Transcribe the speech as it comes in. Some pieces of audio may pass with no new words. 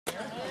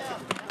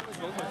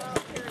A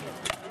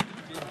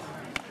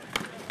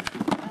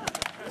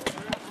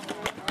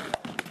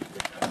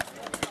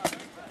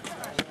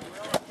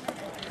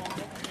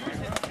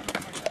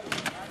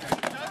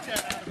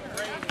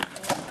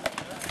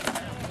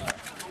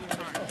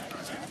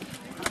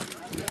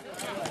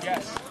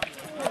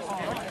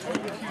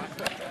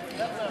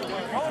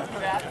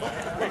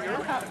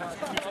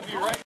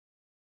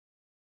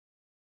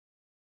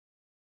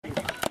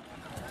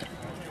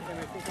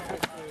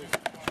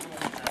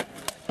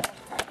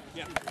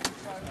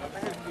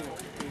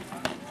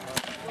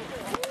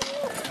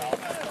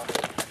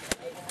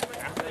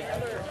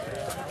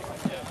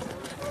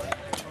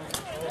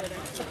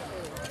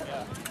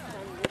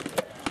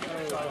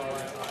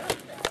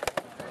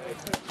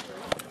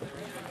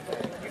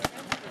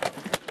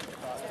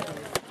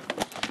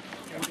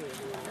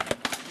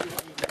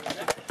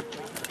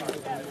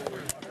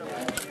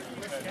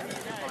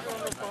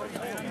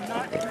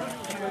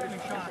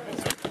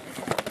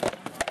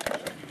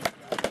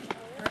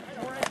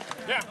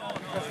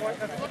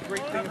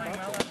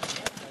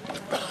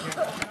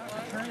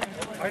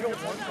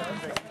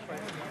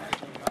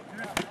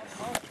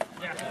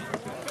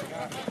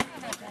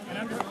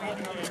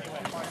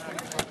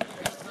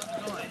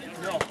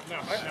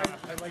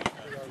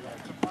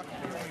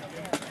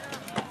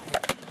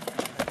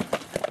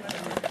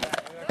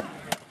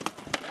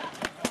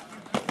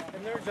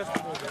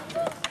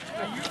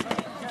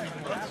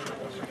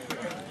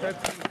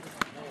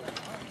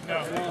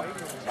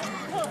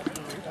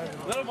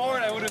little more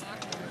and I would have,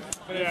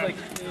 but it's like...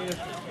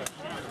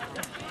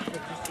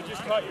 You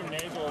just caught your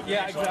nasal.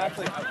 Yeah,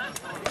 exactly.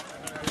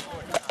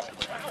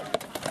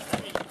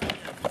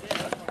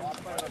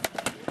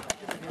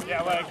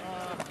 Yeah, like...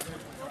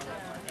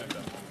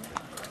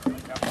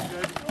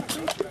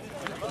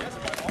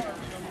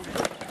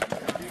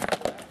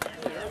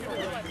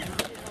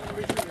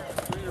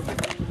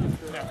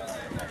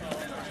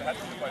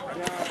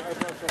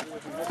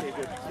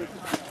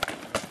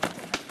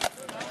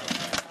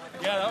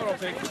 Yeah, that one will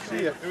take.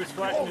 See ya. It was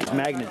flat.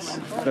 Magnets.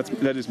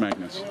 That is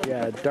Magnus.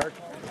 Yeah, dark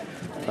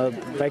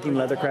Viking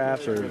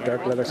leathercrafts or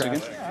dark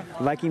leathercrafts.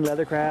 Viking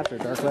leathercraft or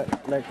dark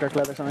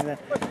leather, something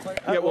like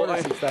that. Yeah, well,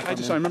 I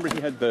remember he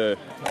had the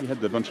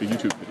bunch of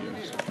YouTube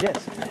videos.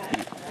 Yes.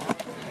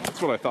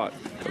 That's what I thought,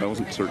 but I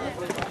wasn't certain.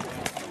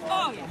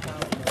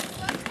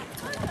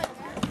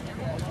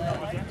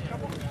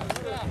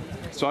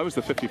 So I was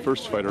the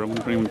 51st fighter. I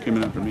wonder if anyone came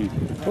in after me.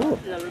 Cool.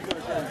 That's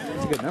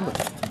a good number.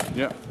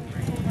 Yeah.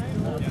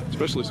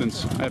 Especially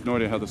since I have no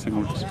idea how this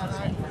thing works.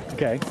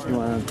 Okay. You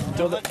want to...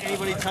 Don't let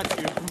anybody touch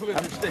you.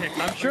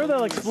 I'm sure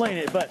they'll explain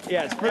it, but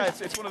yeah,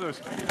 It's one of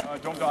those,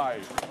 don't die.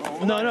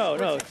 Oh,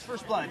 no.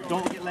 First blood.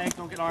 Don't get legs,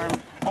 don't get arms.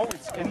 Oh,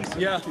 it's any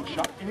shot.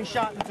 Any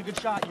shot that's a good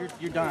shot,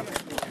 you're done.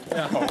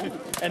 Yeah.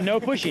 And no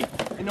pushing.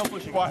 And no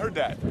pushing. Well, I heard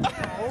that.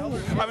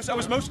 I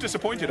was most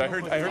disappointed. I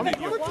heard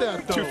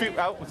that 2 feet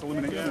out was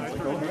elimination.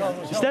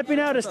 Stepping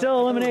out is still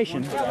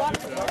elimination.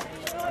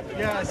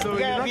 Yeah, so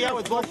you're not out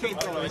with both feet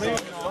though.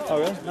 Oh,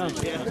 really? No.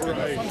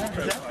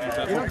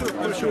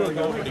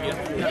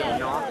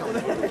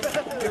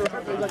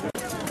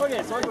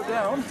 Okay, so I go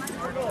down.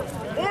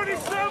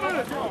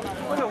 47!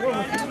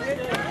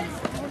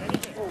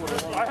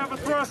 I have a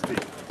thrusty.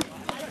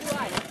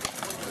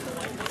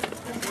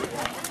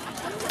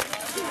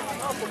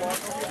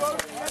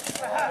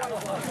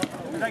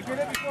 Did I get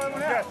it before I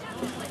went out?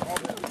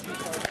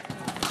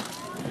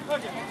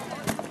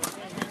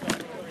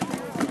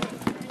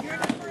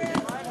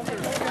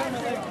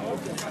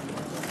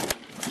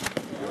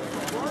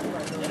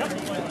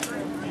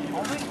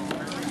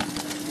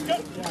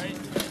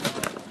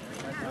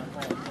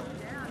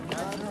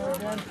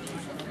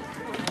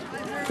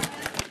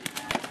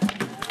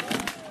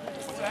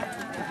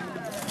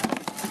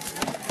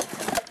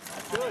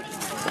 Good.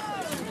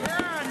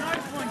 Yeah,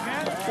 nice one,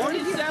 Ken.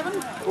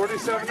 47?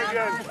 47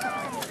 again.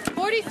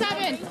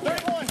 47.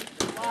 31.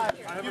 I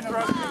have a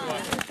thrusty.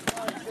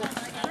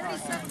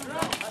 37.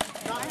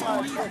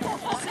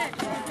 Okay,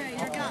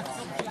 your guts.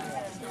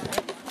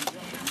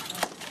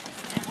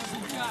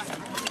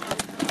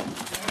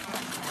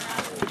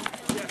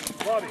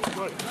 Body,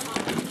 good.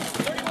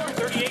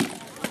 38.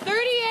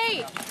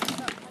 38.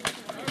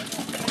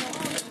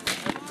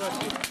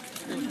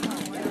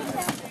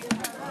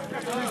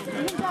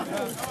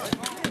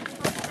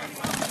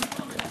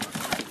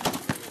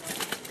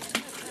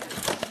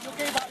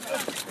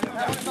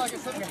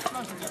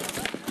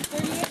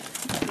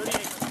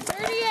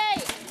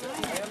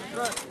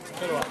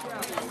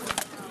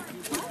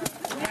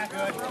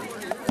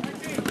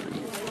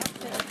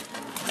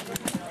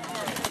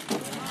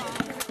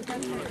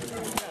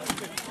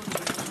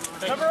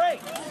 Number 8.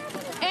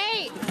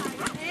 8.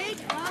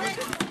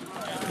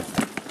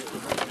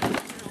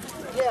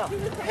 Yeah,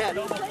 head.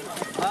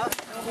 Huh?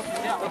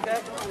 Yeah, okay.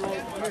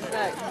 Here's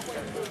next.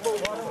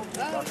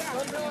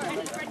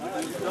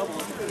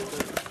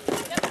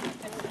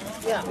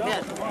 Yeah,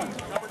 head.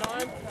 Number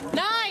 9.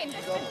 9.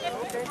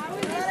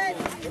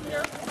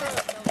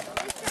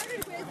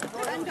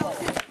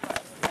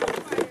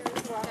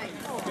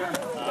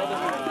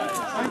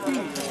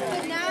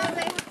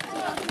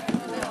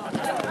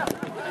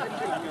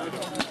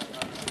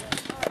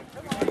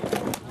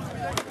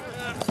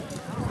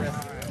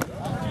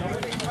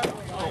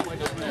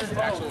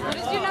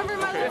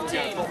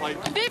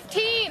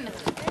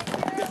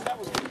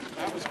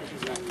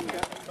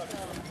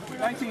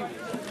 19.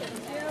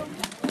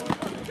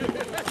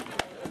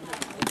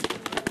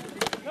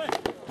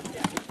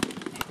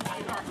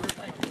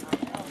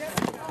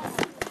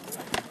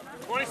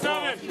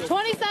 27.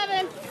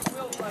 27.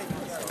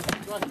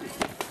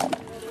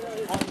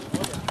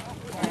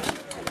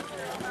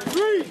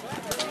 3.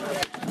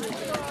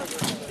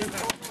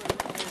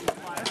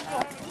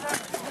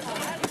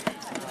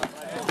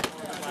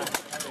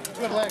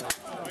 Good leg.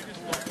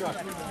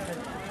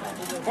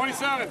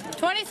 27.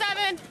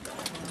 27.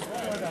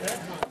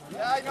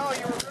 Yeah, I know,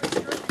 you were really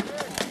sure.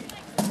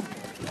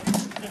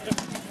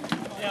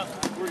 Yeah,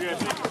 we're good.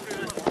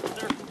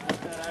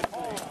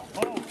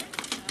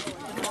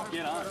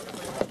 Get on.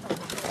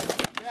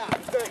 Yeah,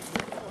 good.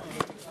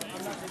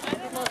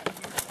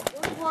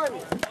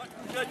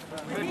 Good.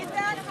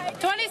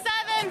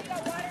 27.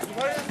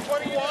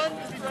 21.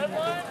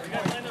 21.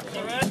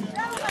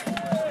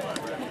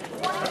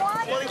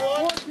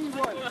 21.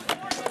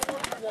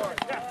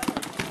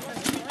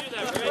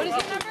 What is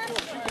your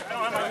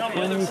number?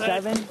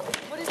 27.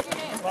 What is your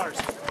name? Lars.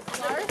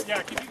 Lars?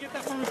 Yeah, can you get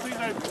that for me, please? I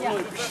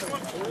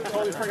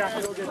totally forgot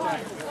to go get that.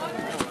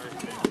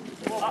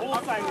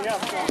 We'll sign you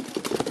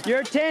up.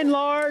 You're 10,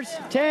 Lars.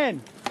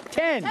 10.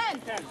 10. 10.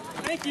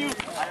 Thank you.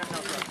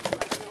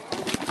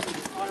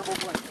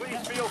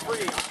 Please feel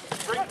free.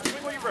 Bring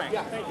what you bring.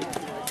 Yeah, thank you.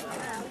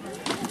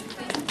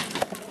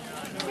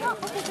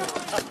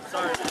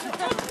 Sorry.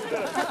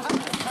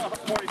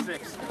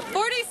 46.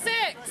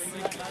 46.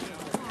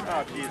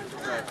 Oh, Jesus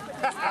Christ.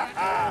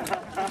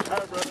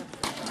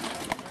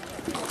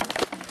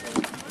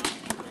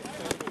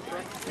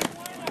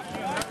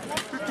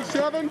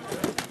 57.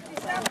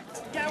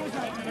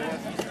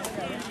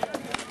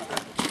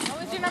 What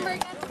was your number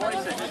again?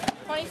 26.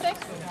 26?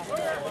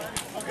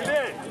 You did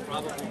it.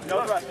 No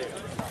trusting.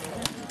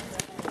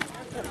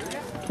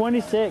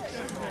 26.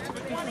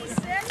 26.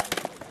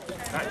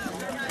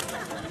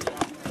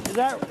 Is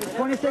that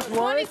 26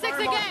 Rory? 26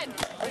 again.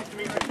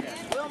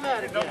 Will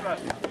Matt again. No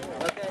trusting.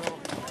 Okay.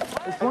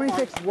 Is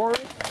 26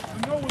 Rory?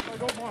 No, I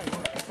don't mind.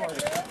 Sorry.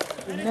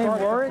 His name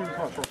Rory?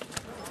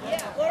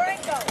 Yeah,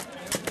 Lorenzo.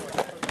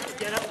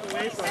 Get out of the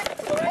way. So.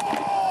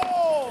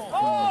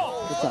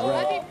 That's not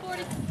right. That'd be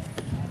 40.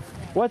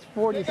 What's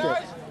 46?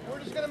 Guys, we're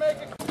just going to make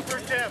it for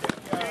Tim.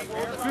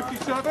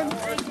 57.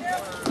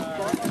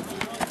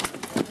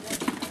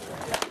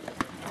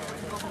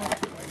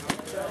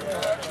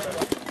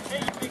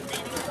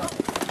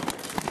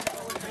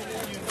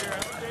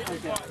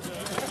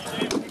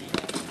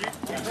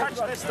 You touch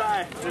this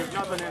thigh, there's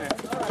nothing in it.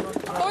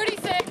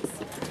 46.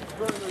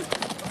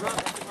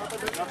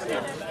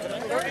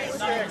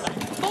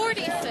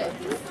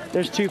 46.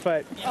 There's 2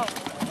 foot.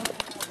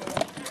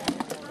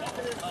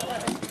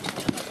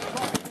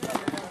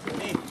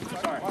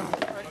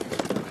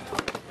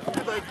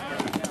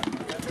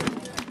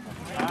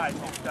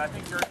 I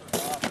think you're off.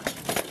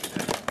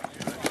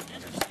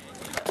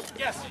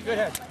 Yes, go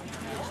ahead.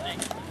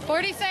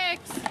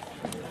 46.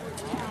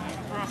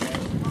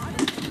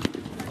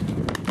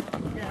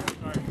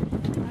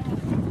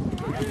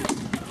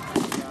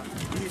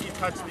 You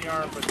touch the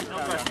arm, but no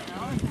pressure.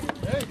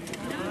 Hey.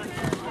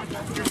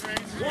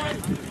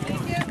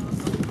 Thank you.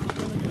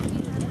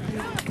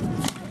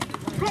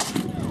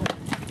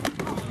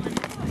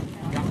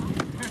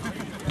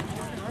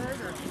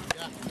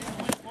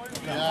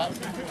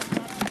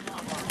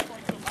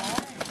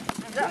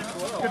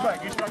 Good luck.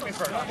 You struck me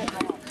first.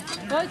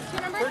 What's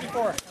your number?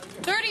 34.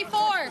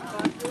 34.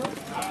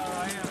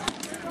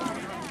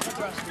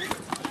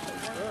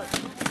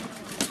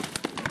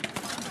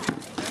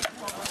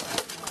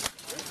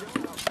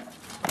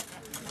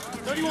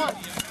 31.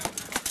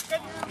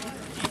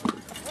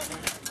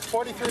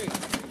 43.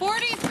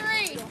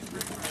 43.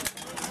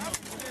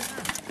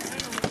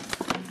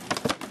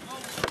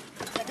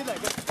 Good night,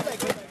 good night,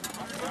 good night.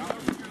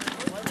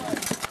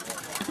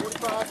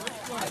 45.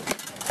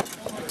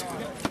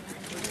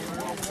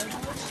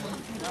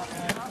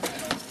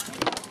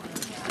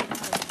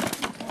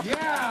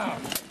 Yeah!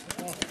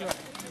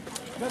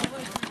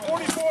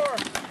 44.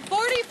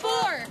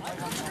 44.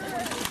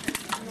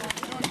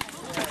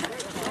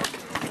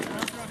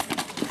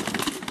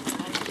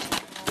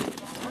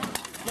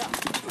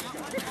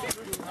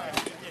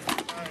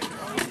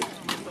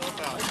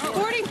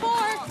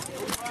 44.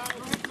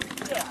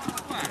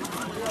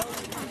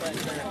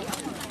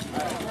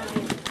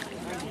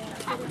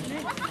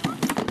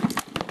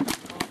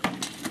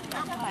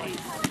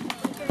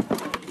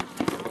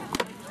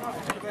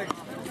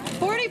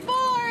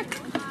 44.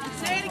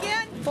 Say it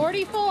again.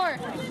 44.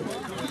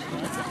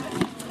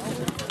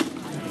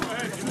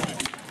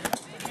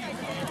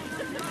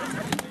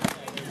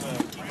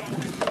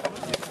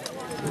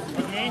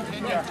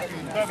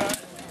 Bye-bye.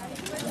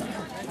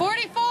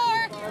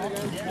 44.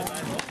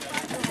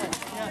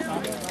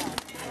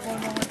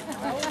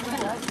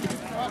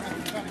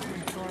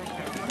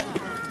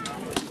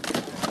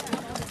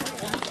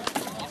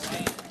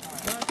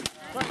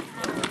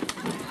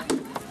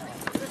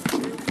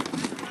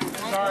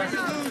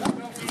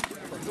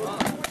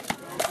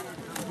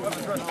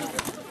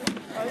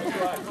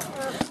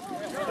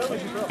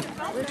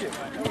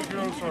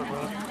 44. short,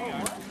 brother.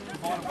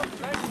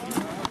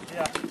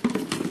 Yeah.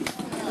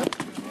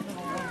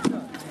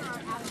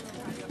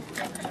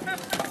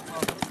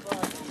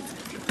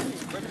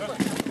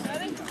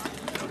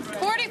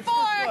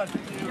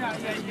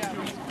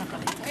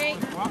 Hey.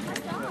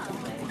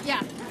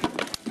 Yeah.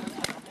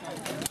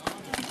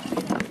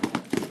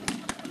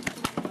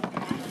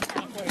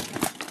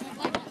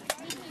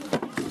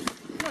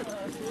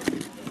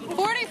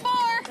 44.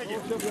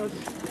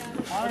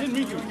 I didn't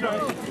meet you.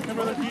 Hey,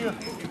 brother, to you.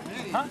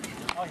 Huh?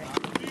 Okay.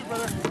 To you,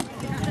 brother.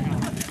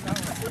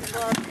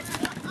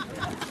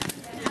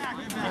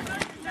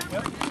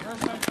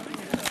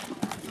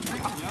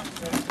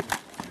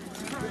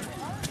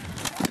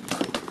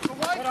 The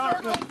white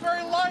circle's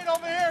very light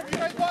over here if you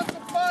guys want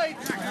some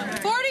fights.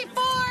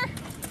 44.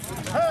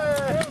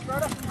 Hey,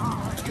 brother.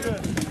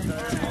 Good.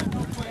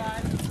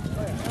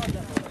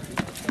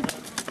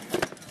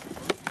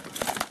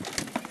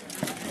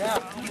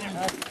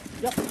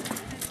 Yep.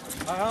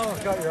 I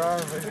almost got your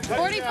arm.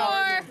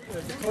 44.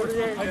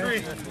 48. I agree.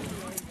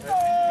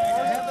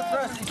 Have the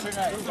pressing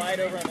tonight. Light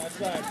over on that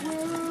side.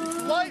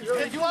 Light,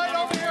 it's light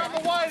over here on the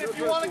white if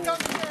you want to come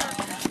here.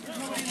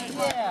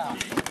 Yeah.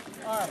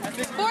 All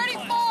right.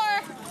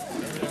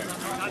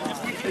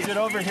 44. Is it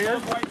over here?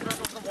 White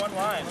circle from one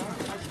line.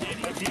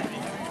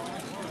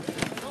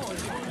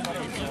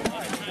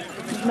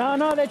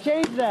 No, they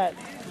changed that.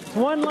 It's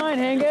one line,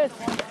 Angus.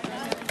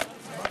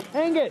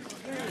 Angus.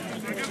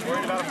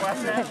 Worried about a flat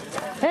set?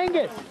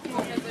 Angus.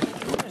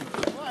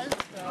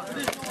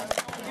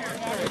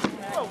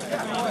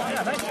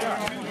 Yeah, nice shot.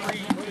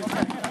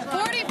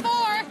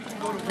 44.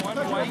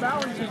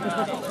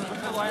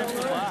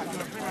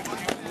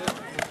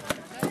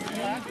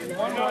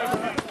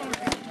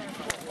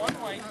 One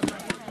white,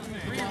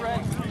 3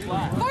 red, 3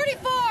 black.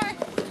 44.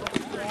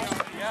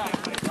 Yeah.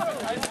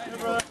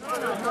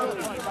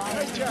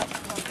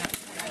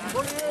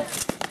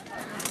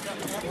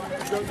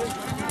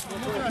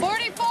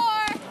 44.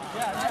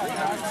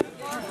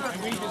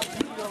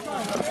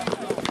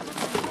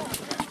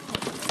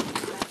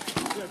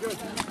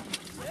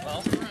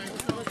 Well,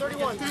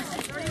 31. So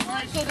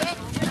that.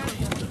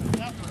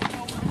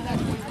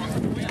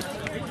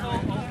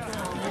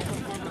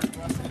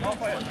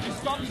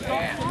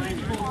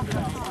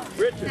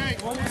 Richard.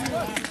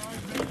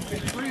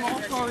 Three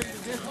all-stars.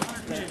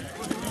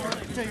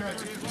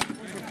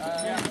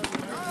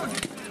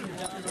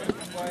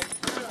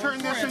 Turn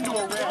this into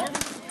a red.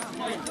 So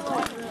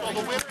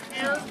the winner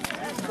here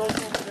goes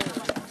over there.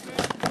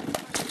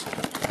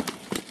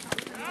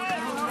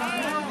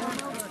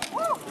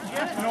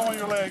 No on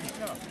your leg.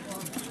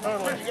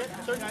 Totally.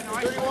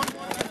 31?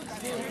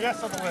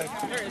 Yes, on the leg.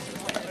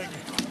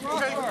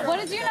 Okay. What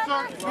is your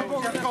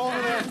number? Go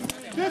over there.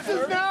 This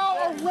is now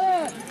a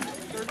red.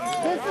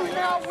 This is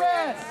now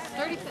red.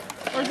 36.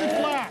 Or is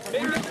it black?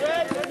 Red,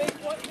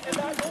 and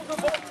those are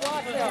both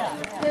black now.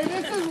 Okay,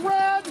 this is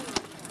red.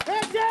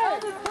 Head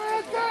down.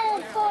 Head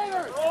down,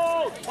 fighters.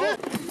 Oh!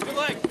 Good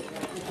leg.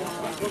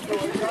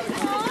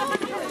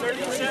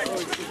 36.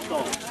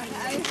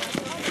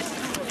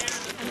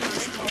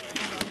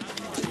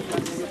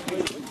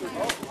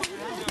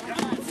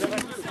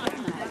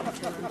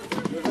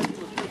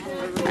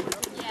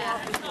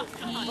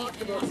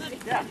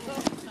 Yeah.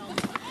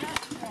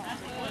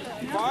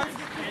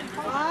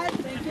 5,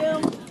 thank you.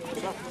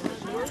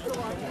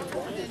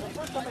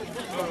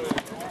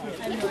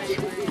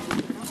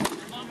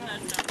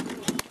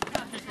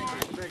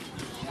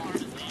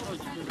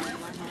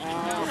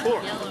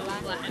 4.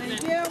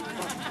 Thank you.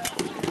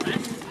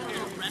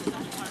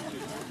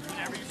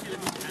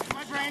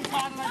 My brain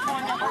caught and I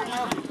pointed up.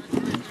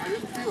 I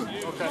didn't feel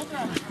it. Okay.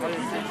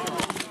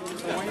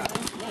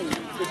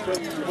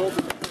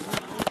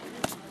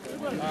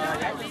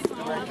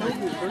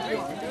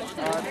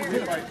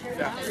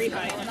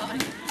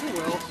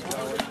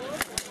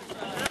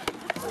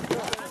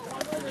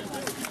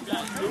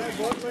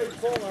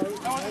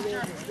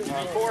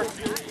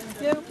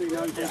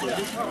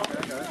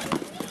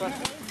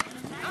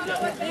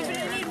 Maybe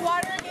you need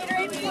water,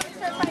 Gatorade,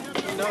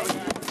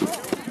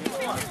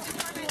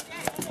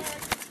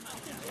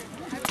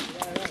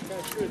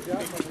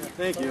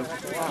 Thank you.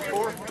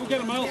 4. Go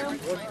get him out.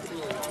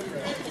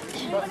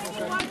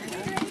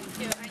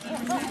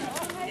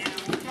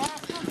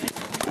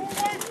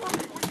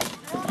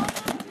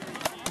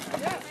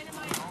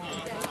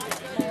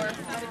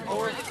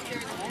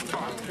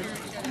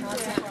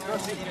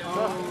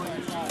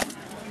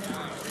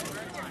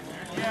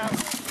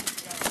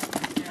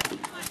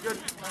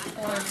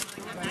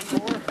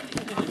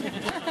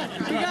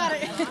 You got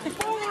it.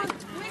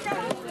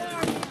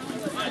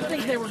 I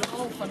think they were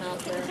open out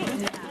there.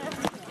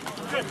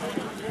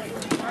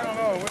 I don't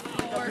know.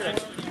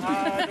 I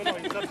don't know.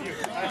 It's up to you.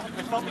 I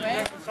felt the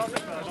name of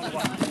something, but I don't know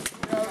what.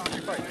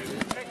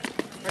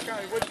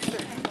 Okay, what do you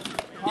think?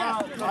 I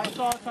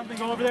saw something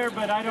go over there,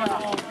 but I don't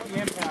know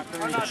the impact.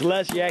 It's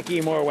less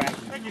yucky, more wacky.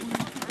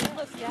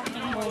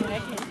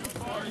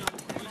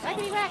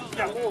 Wackety whack.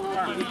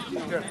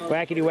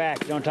 Wackety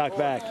whack, don't talk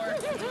back.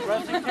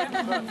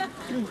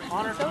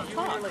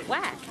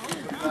 Whack.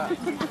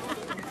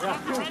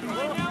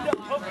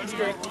 Hopefully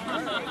straight.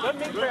 Doesn't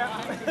mean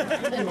crap.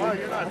 Oh,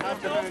 you're not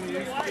half the man you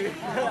used to be.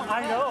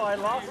 I know, I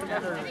lost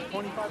another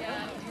 25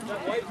 pounds.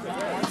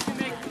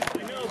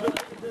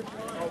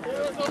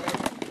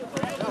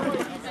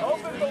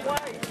 Open the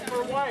white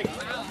for white.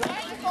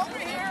 Over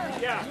here.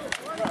 Yeah.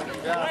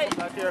 Yeah,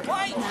 back here.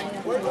 White.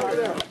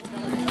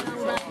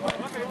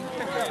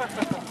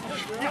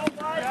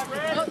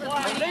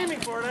 I'm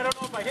aiming for it, I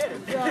don't know if I hit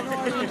it.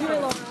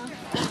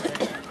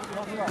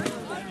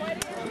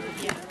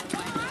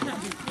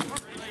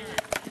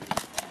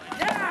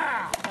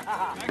 Yeah!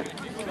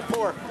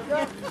 4.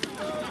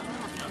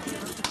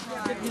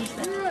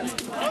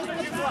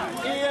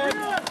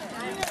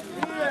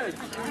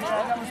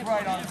 That was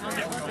right on. A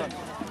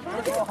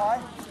little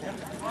high.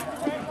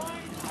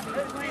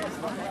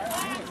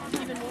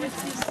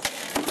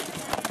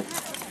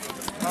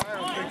 I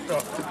don't think so.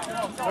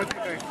 What do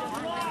you think?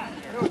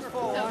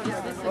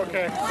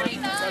 Okay.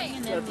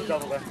 49. That's a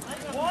double there.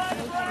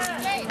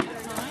 Okay.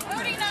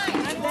 39.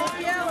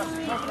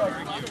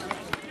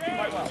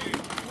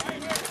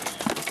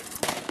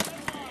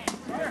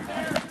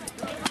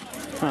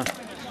 Huh.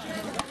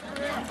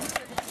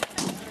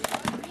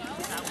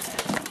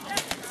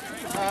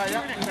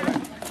 Yeah.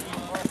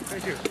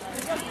 Thank you.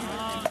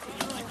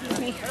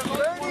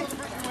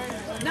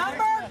 30.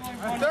 Number?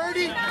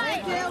 30.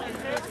 Thank you.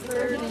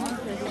 30.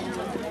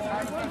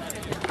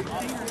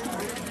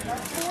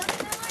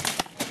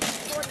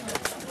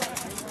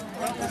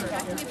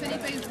 If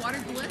anybody's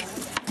water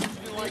bliss.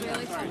 Yeah,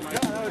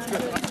 that was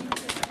good.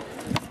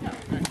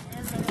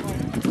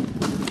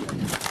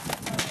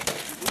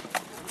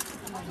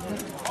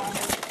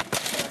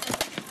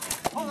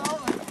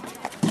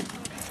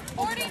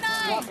 49.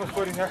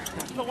 Footing there.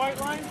 The white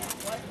line?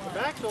 The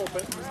back's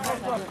open. I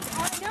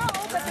know,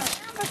 but the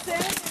canvas in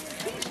and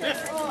your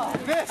t-shirt. Oh.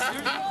 Miss.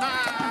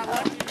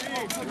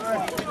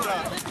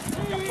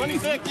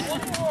 26.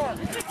 44.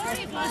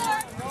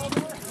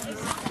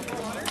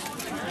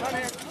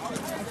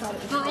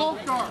 Your old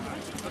car.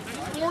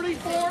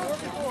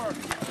 44.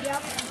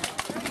 Yep.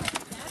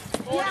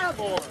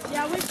 44.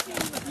 Yeah, we've seen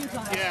it a few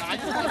times. Yeah, I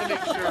just want to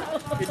make sure.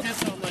 It did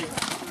sound like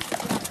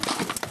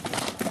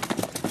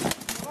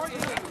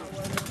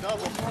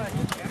double.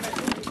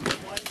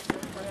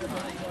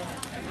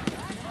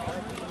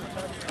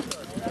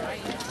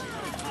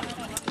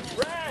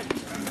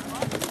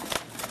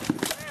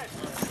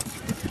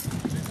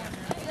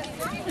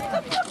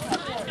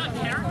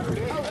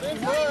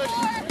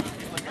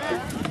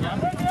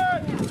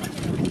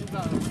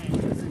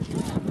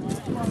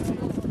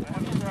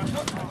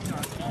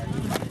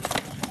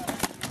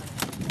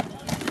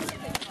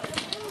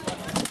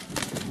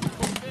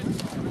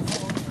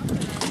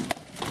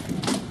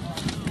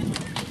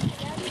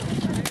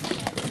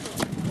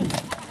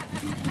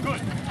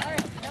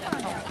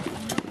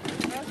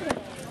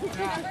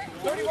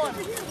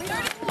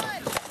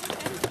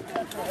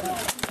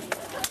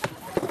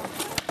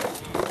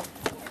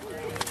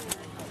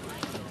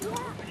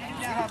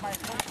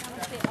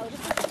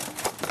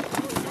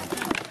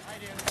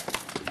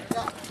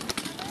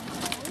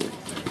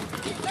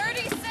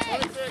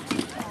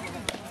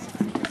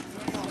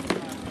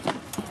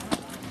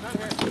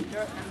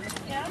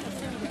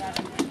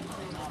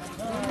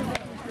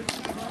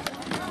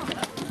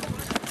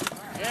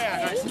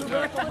 Yeah, nice.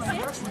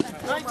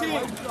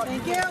 19.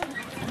 Thank you.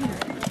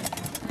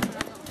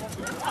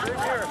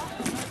 Here.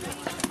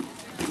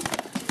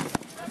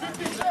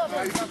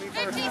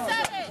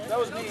 57. That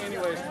was me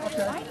anyways.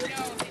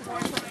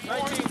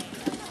 19.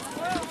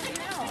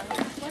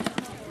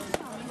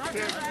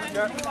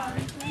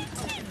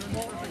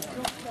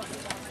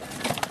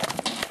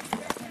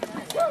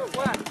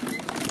 What?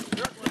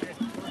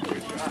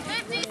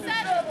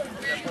 57.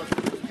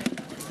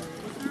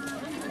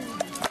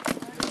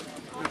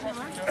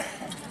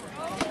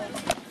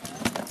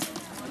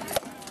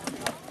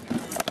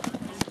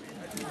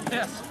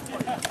 Yes.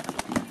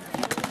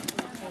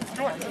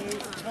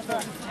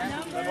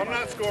 I'm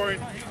not scoring.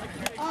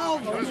 Oh,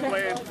 I'm just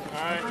playing. All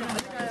right.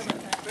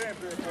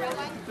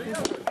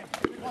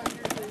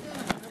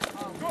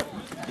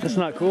 That's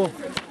not cool.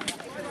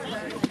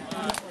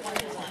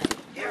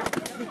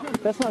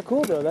 That's not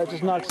cool though. That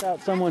just knocks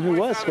out someone who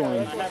was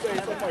scoring.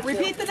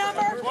 repeat the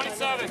number.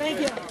 27. Thank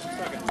you.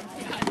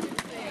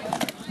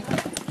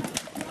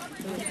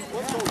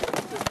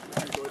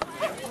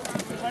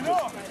 I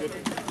know.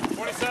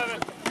 27.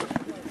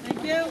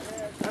 Thank you.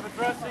 Have a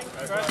thrusting.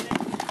 Thrusting.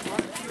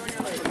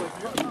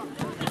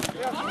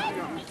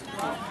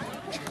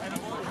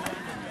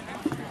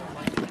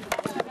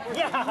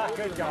 Yeah,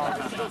 good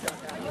job. 15.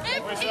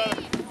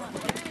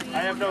 I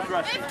have no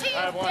thrusting. 15.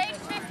 I have one. Page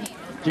 15.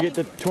 Did you get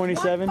the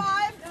 27?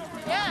 5.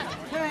 Yeah.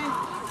 Okay.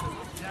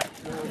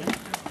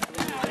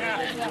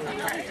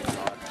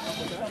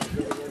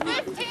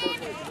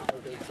 15.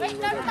 Wait,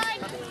 never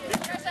mind.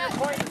 There's that.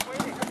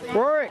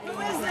 Rory! Who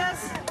is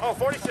this? Oh,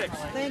 46.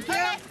 Thank you.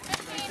 Okay,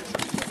 15.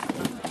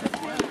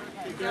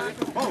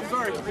 Oh,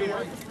 sorry.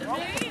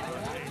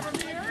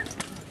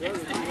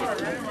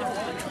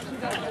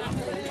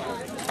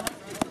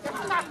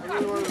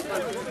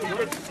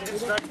 didn't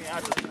strike me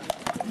after that.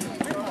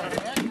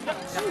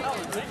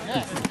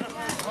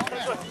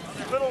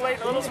 A little late,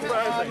 a little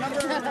surprising. 4.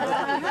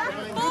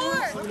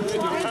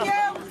 Thank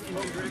you.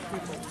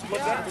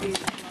 What's that?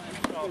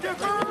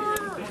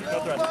 No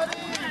threat.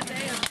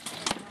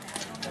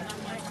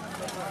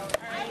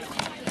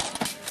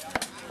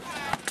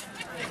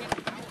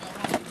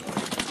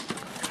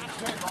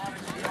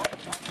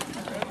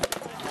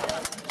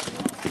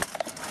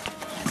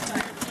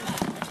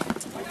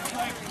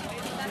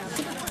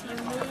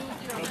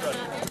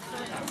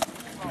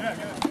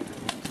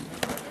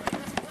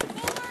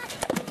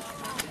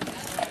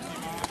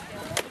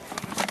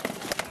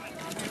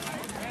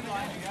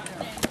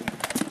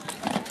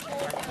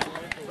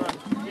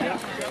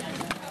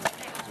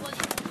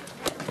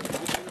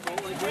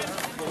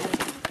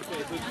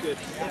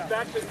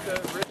 Back to the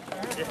wrist.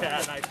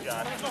 Yeah, nice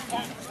shot.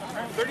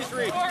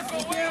 33.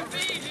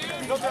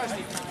 Go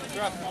Dusty.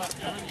 Drop.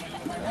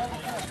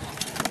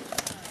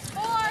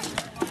 4.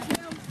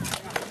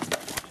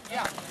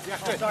 Yeah,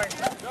 good. Sorry.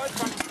 No, it's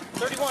fine.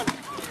 31.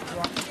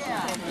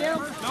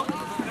 Nope.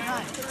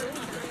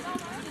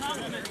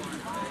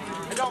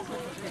 I don't.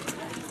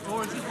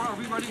 Oh, is this, are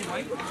we running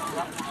white?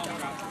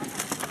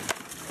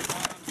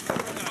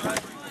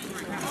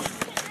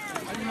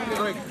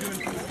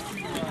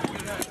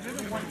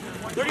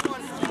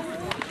 31.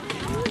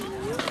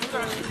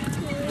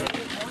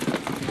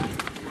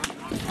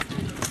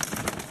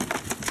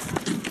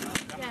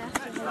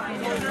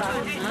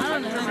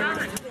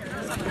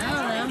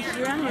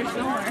 You're on here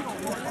somewhere.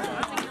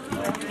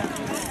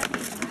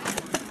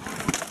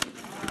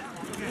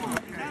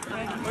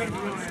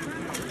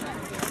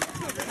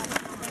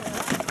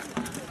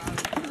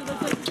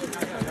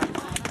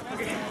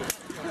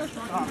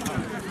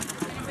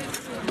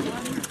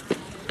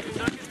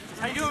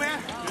 How you doing, man?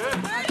 Good.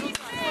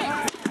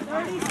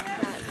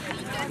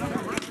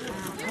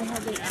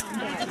 36.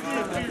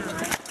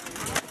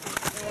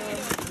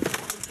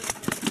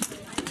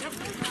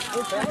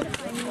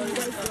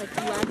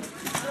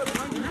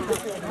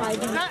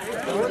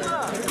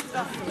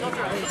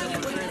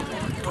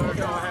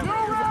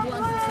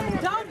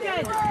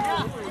 Duncan,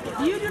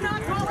 you do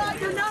not call out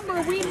your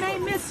number. We may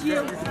miss you.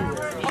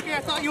 Okay, I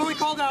thought you only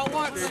called out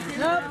once.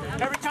 Nope.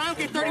 Every time?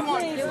 Okay,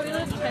 31. Getting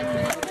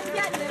it.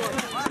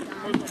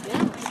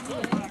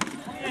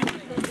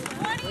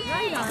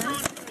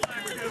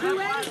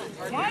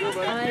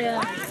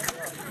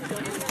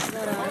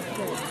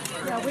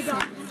 Yeah, we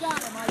got him.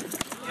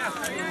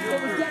 It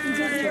was getting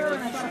busier.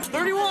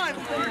 31.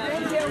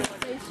 Thank you.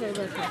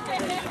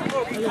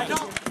 I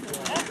don't.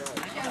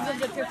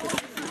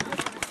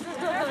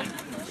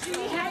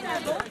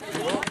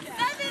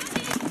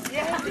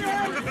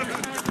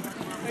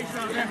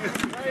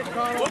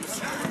 Whoops.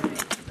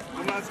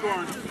 I'm not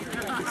scoring.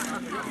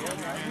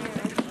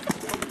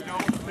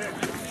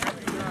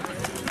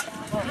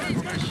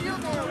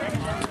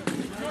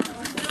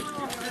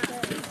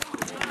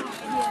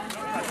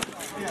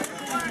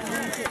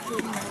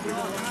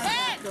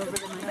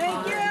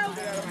 Thank you.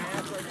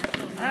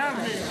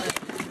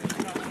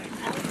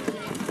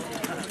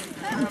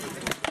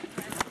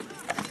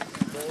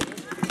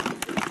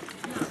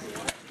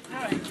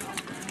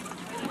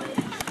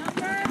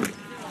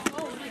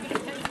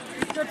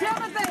 So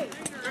Timothy.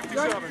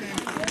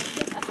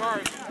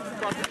 Sorry.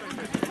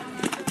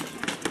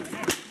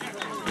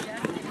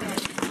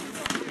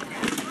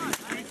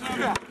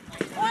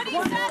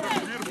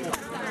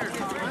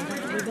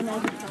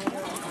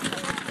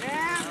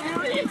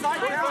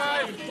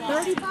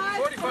 35?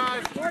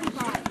 45.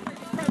 45.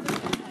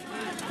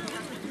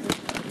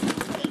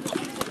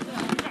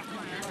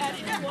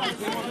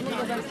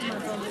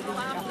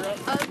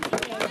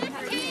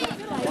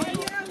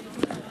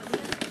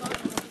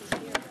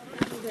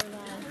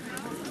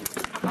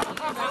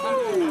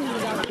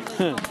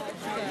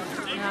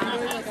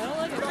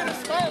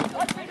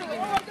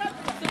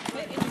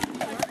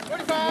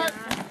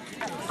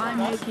 I'm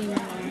making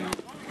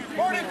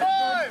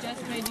 45.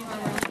 Just made you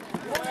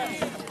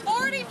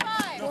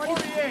 45.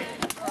 48.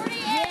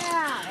 48.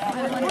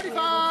 yeah.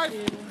 45.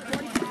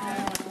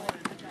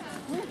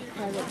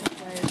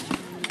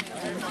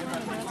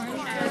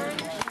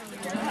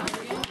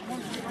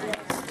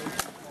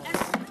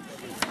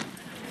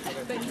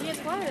 But he is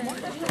water.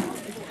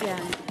 Yeah.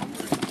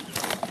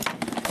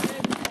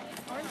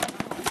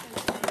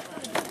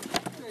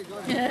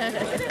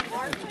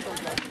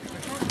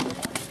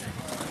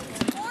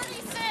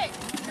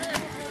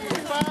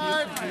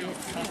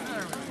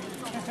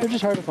 They're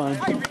just hard to find.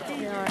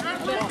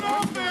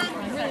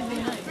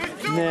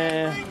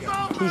 Nah,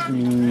 he's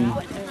mean.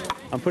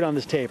 I'm putting on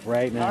this tape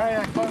right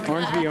now.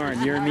 Ormsby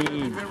Orn, you're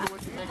mean.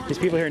 These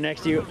people here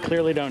next to you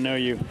clearly don't know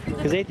you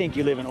because they think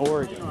you live in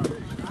Oregon.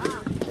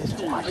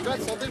 I got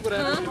something, but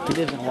I He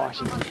lives in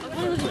Washington.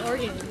 I live in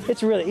Oregon.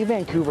 It's really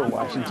Vancouver,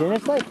 Washington.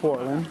 It's like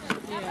Portland.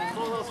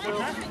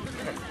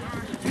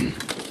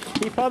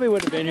 He probably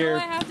would have been I here.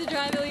 have to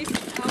drive at least an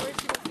hour to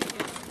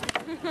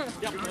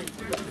go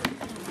see it.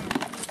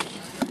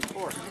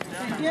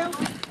 Thank you.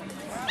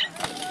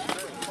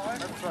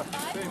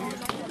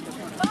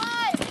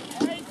 5.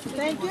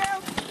 Thank you.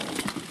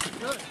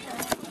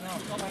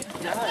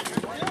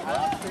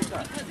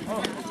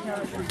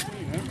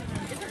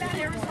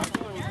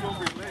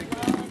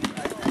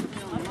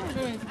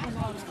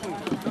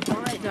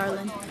 All right,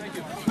 darling.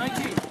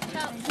 19.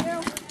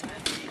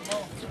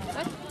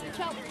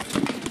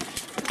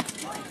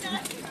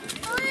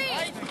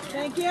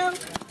 Thank you.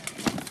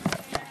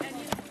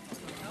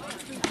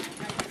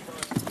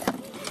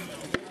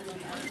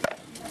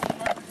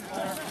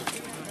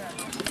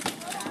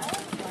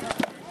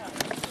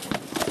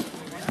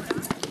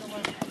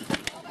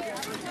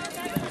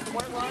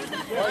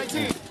 Thank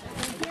you.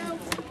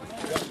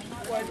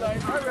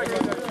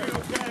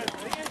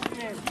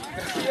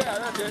 Yeah,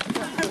 that's it.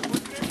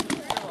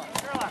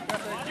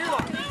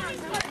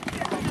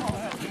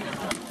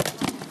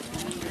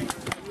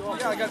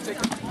 Yeah, I gotta take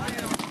it.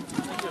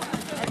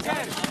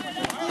 10.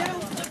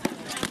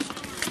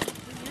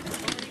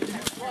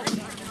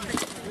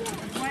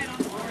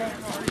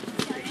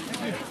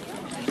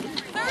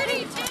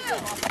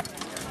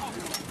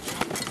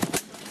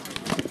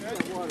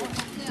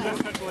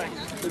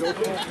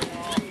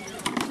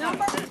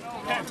 Number?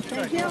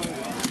 Thank you.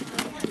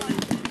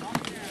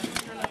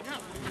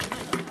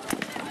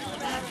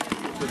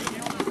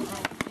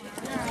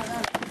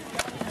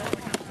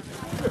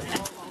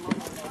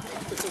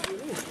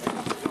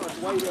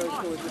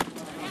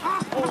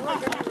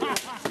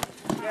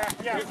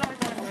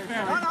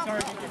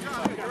 Sorry.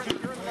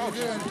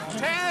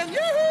 10,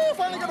 yoo-hoo,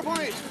 finally got a point.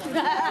 Wait,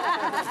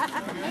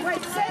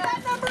 say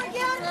that number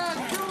again? 10.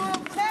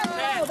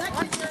 Oh, that's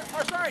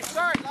Oh, sorry,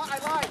 I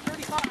lied,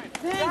 35.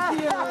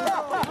 Thank you.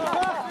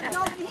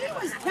 No, he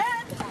was 10.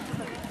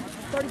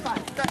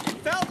 35. That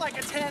felt like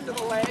a 10 to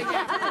the leg.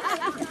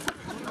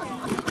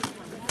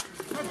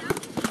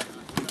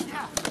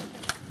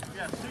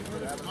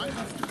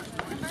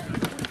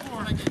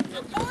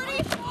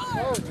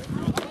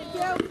 Thank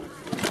you.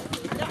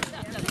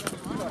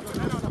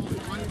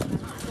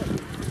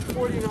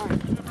 49.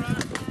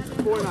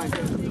 49.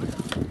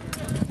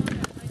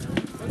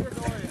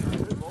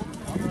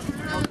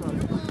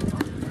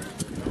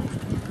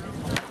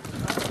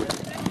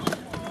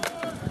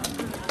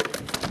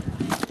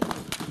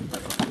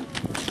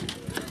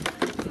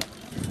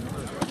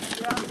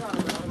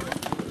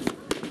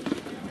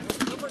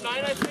 Number 9,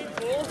 I think,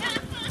 full.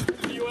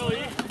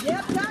 ULE.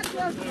 Yep,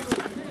 gotcha.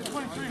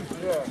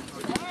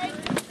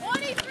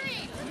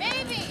 23,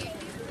 maybe.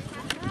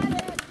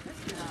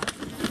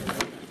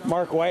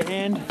 Mark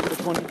Whitehand for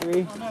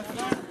 23.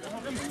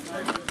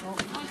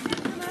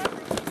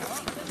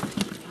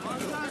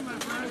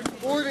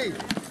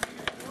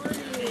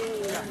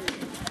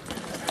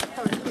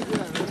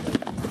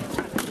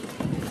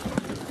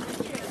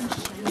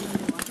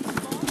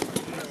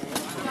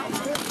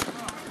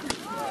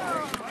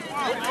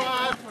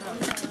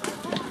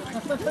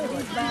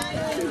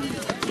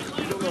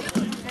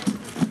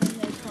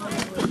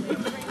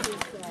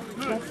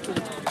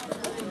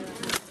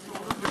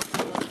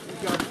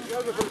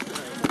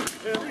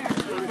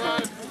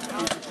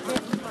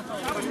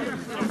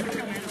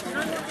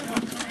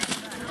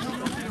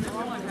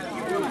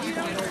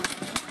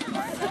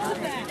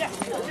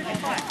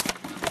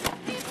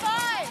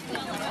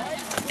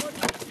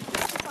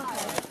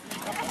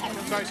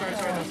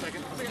 Sorry, no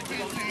second.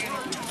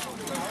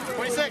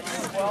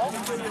 26. Well,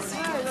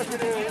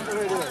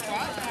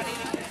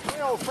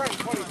 my old friend,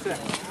 26.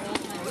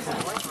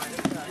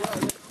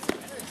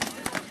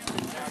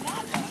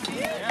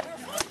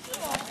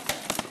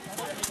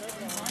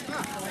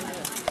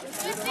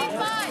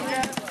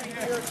 55.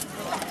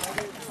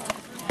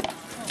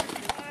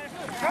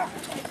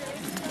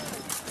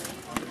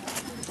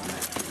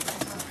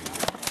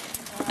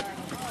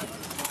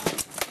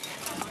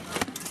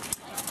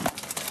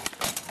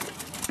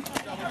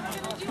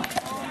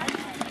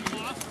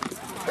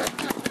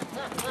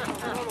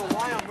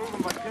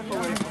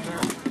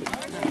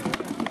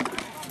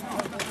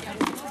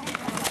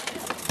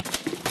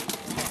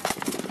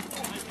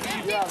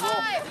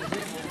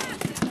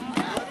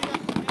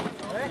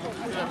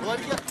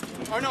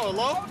 Oh no, a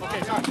low?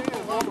 Okay, sorry.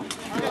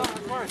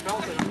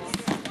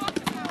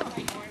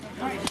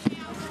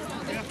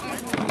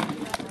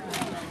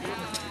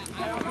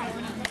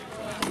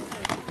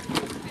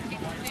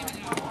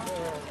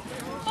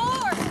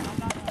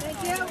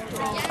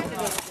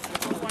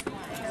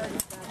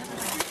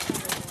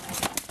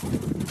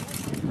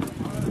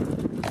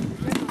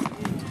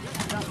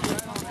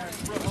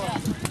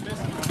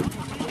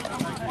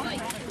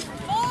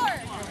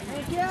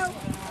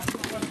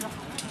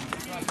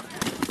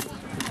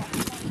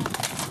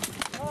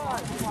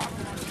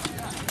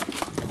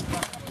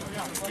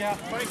 Yeah,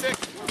 26.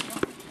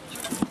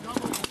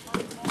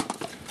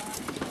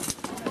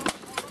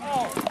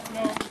 Oh,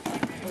 no.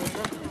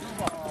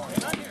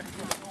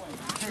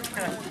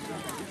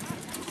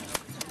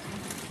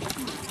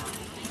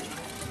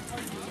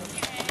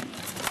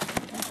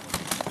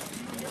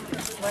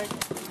 Like,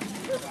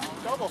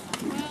 double.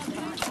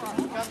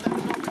 Got that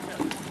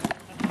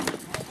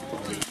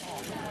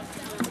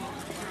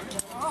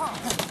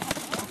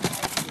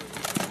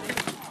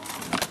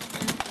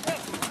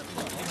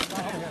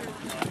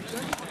double.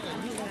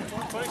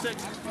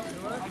 26. 4.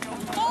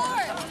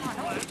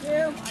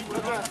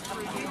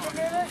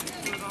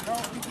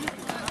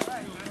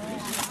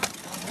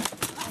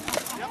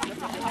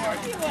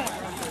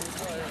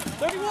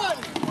 31.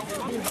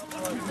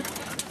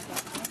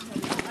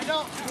 I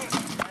know.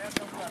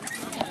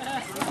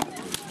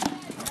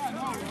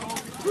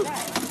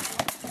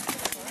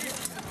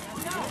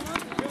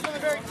 Here's on the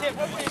very tip.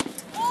 4.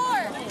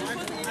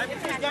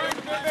 He's down to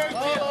the very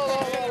tip.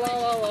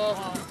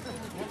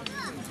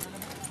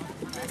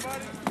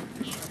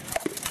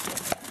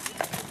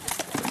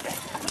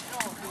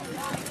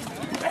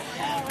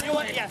 You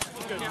want it? Yes.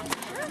 Good. Yep.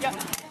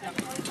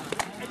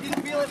 I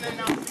didn't feel it then.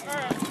 All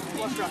right.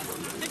 Plus drop.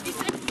 56.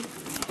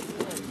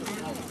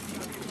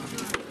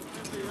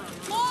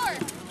 4.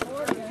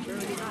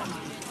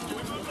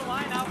 Move the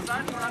line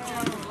outside. We're not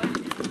going to late.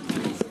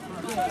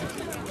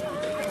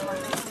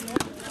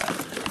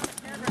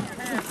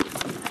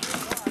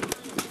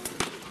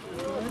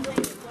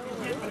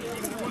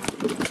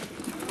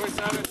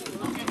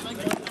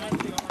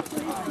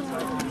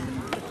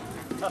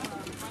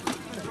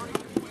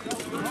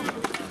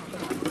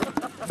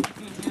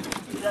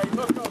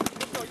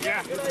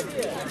 Yeah. Good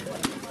idea.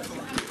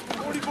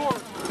 44. 4.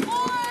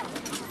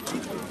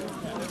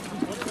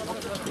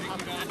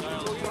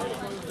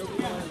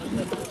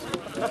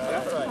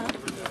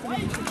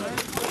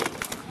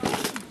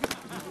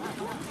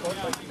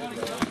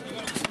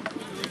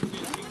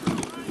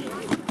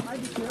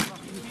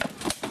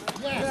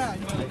 Yeah.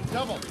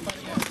 Double.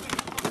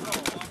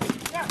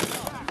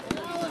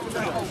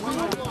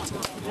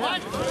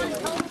 What?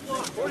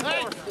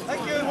 Hey,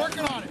 thank you.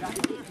 Working on it.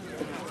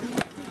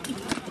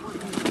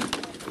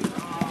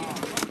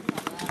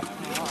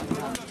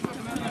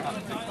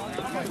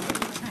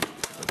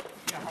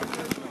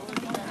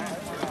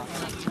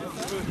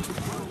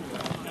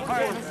 All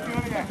right, let's do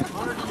it again.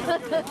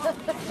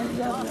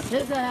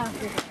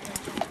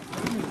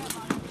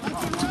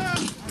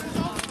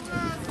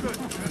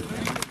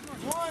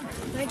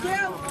 Thank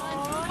you.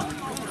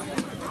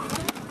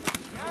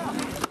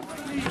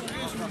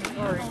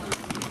 Sorry.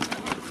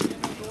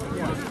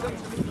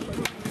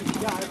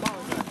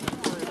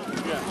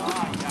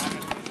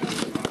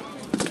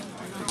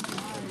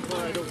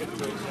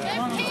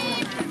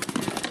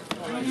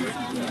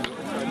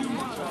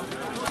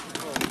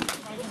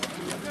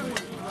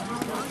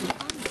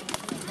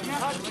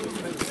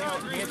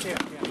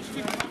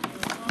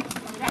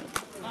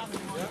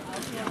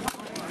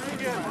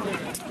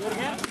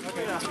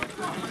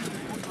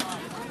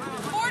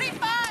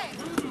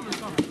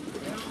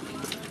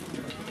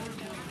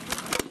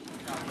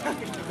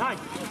 Nice.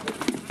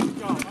 Good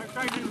job. I'm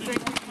trying to do the same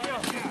thing.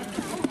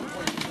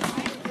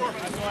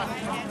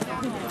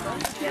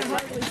 Can't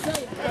hardly say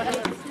it.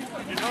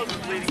 Your nose is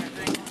bleeding, I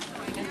think.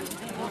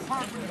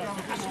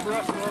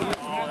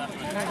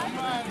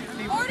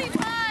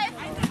 45.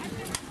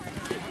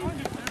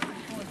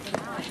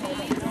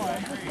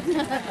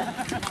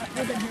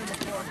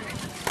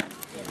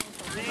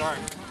 Sorry.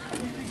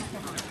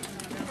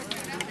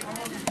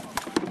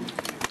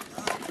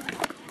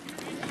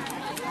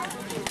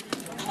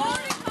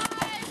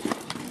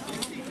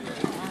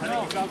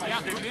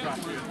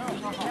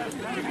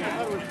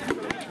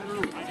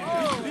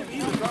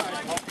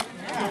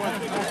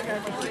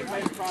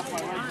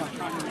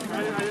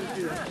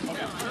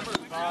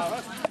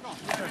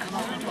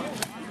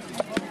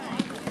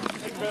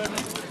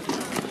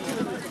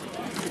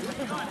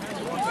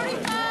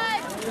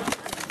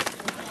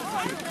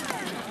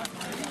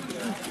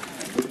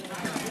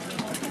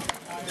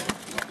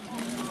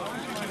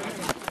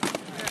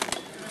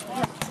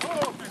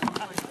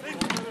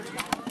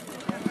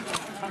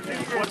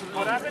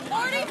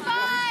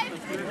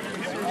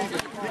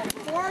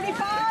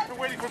 45. You're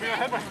waiting for me. I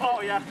had my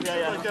call, yeah.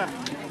 Like,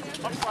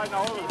 I'm sliding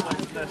all over the place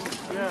with this.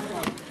 Yeah.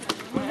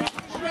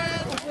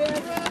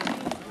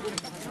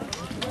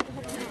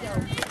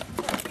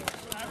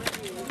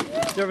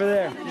 It's over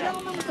there. The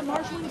gentleman with the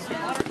marshmallow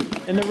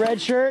staff. In the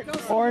red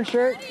shirt, orange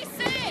shirt.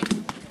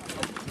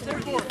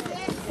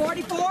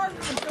 44 and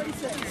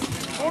 36.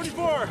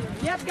 44.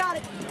 Yep, got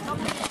it.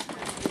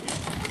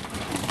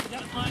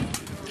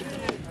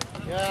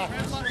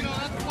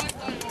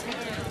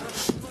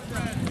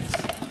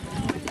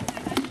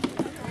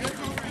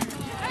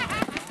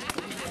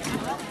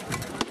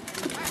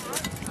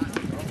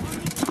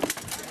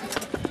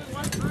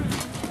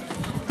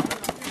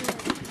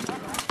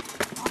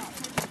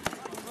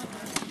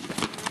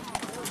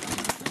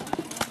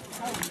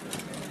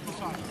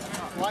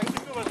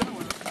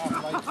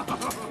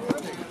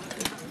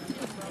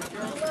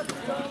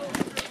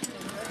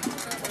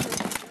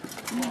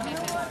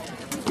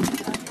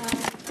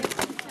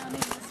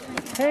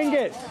 Hang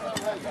it. 36.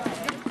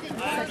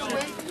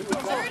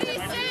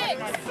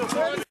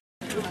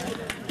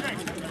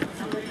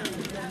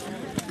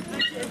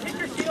 Hit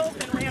your shield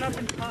and ran up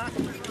in the pot.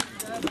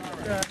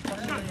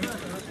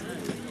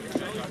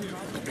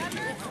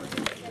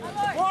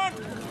 One.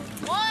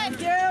 One.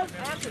 Two.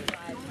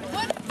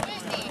 One.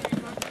 Whitney.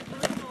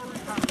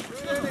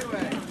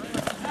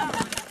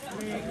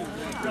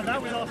 So that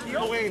was all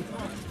shield. 15.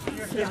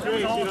 It's great,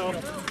 you know.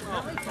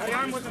 My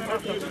arm wasn't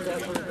working.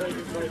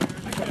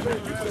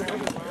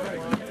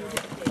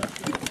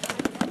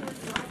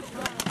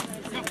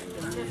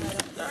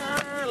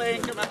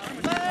 Darling, come on.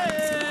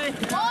 Hey!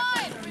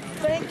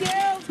 Thank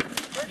you.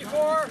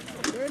 34.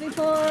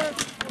 34.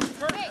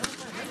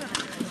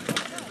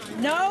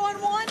 No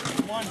on one?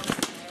 One.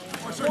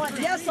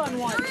 Yes on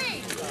one.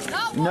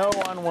 No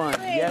on one.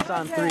 Yes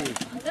on three.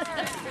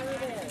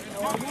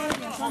 No on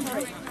one, yes on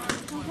three.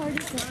 How hard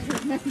is that to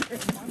remember?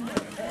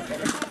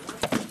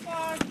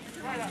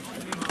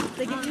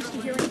 They get used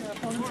to hearing their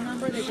opponent's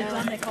number. They get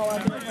done, they call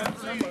out their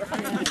opponent's number.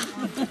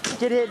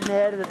 Get hit in the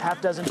head a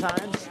half dozen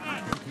times.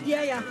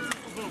 Yeah.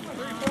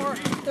 34,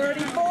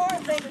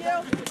 thank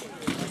you.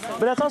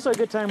 But that's also a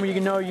good time where you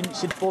know you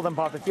should pull them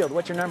off the field.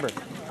 What's your number?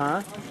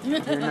 Huh?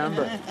 Your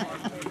number.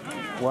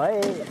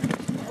 What?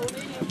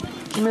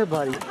 Come here,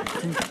 buddy.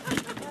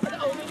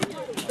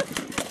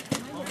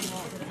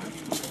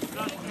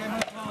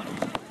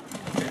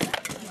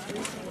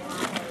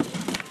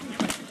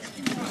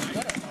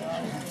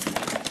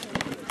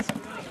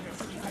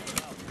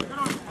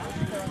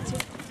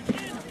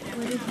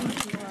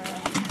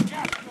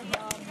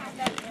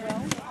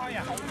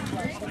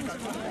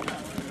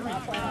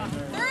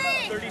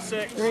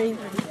 36. 3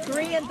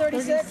 and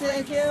 36,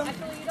 thank you.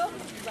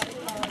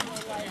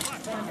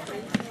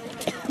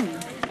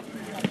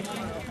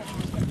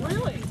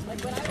 Really?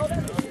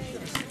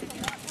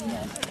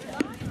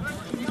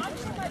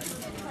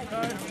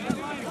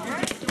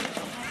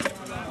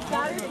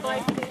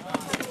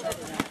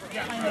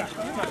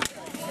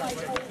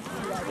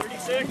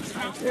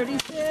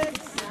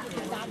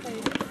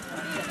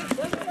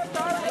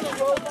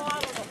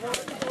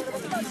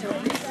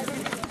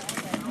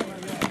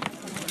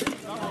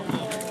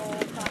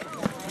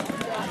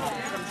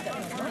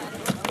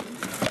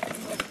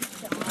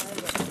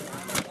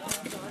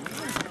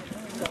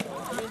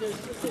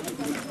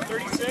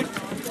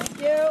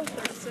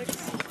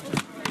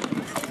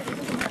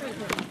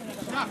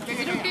 Is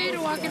it okay to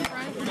walk in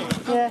front?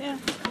 Yeah.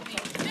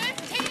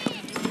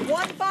 15.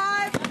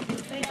 1-5.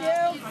 Thank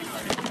you.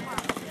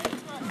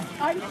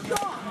 I'm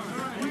shocked.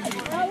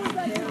 How was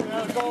that?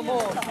 Go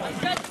more.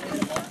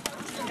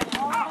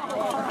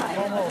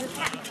 Go more.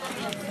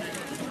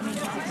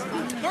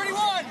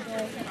 31.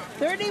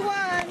 31.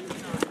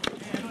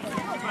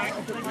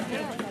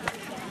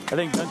 I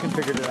think Duncan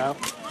figured it out.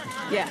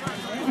 Yeah.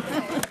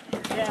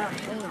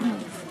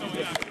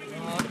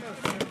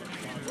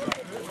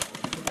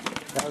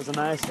 That was a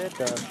nice hit,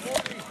 though.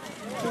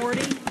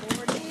 40.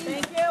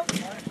 Thank you.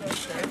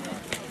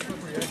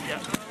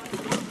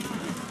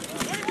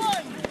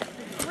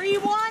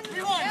 3-1.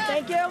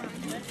 Thank you.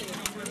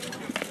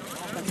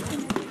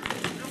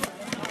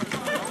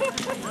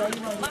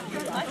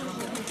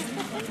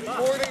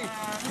 40.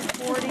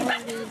 40.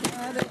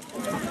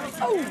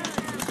 Oh!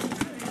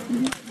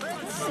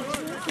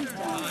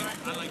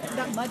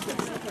 Got mud.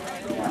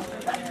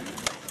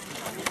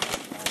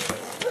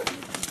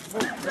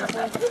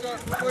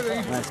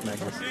 Nice,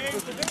 Magnus.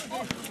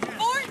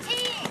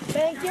 14.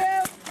 Thank you.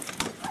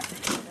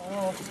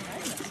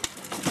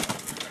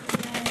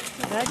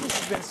 Magnus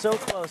has been so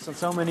close on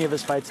so many of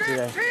his fights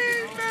today.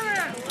 15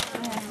 minutes.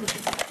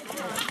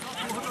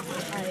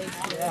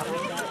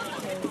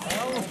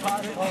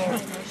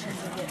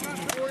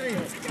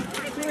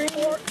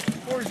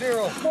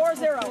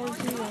 40.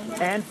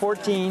 And 14. And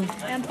 14.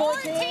 And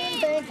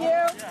 14. Thank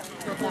you.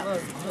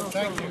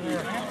 Thank you.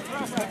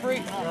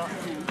 Free.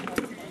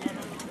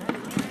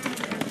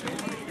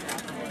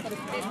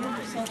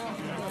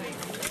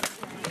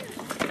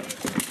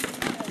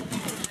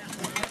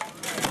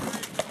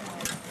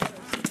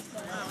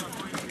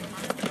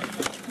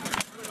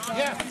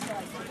 Yes.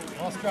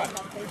 All Scott.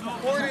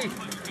 40.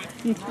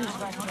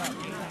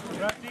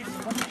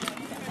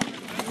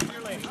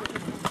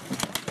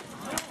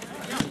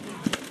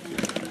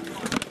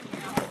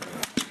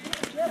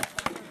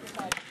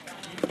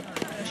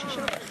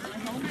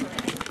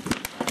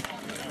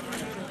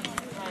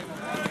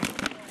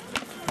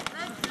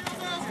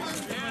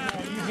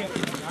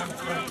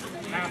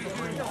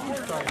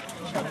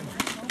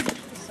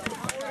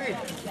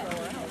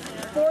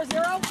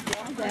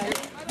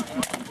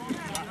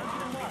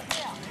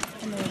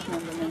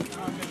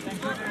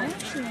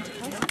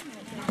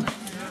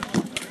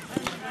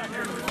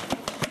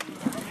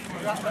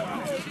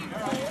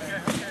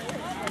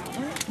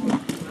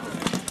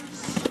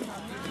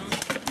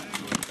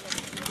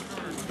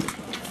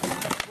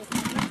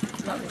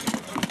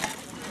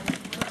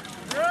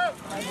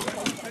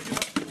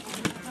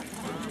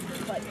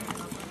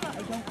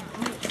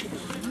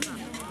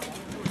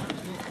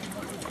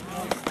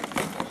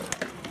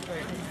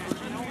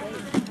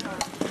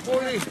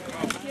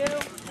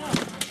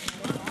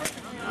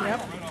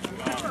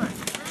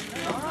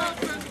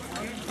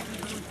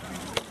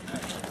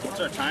 What's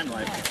our time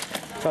like?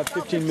 About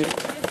 15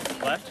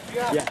 minutes. Left?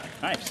 Yeah.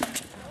 Nice.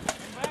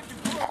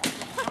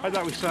 I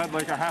thought we still had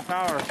like a half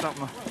hour or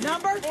something.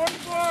 Number?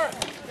 44.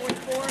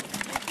 44.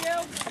 Thank you.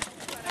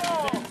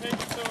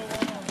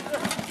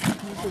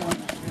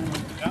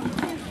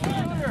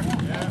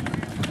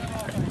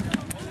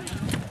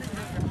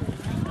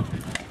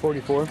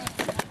 44?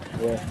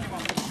 Yeah.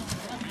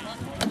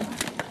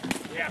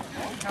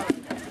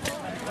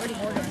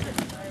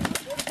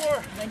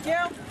 Thank you.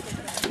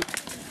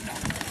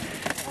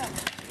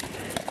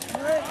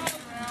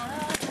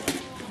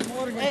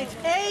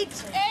 Eight.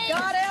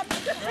 Got him.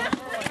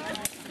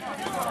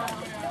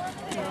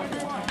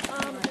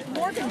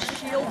 Morgan's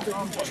shield, the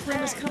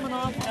trim is coming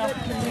off of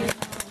it.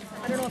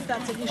 I don't know if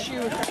that's an issue.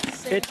 If that's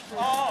safe.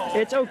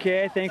 It's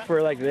okay, I think,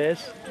 for like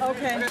this.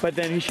 Okay. But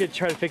then he should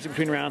try to fix it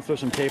between rounds, throw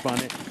some tape on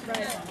it.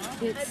 Right.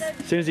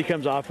 As soon as he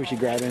comes off, we should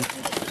grab him.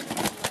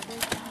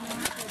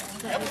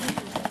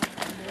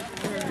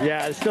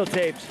 Yeah, it's still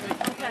taped.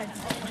 Okay.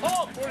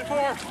 Oh,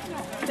 44.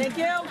 Thank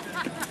you.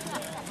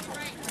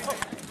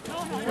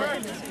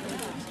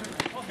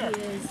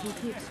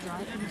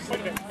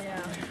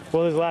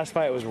 Well, his last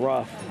fight was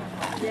rough.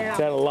 Yeah. He's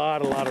had a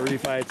lot of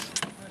refights.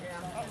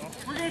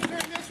 We're going to turn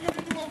this one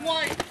into a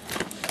white.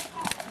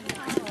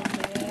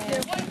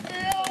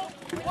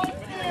 White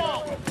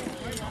field.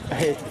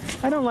 Hey,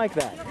 I don't like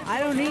that. I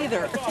don't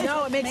either.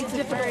 No, it makes it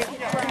different.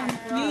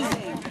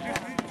 Confusing.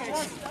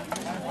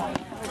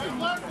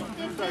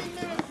 15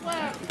 minutes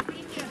left.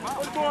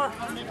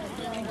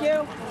 Thank you.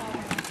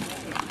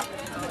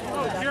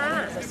 That's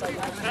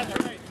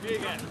right. Me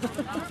again.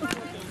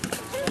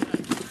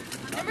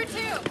 Number 2.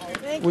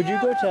 Thank Would you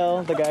go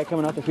tell the guy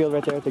coming off the field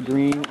right there with the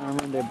green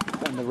armor and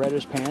the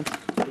reddish pants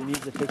that he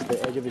needs to fix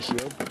the edge of his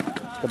shield,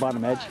 the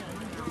bottom edge?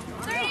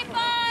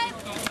 35.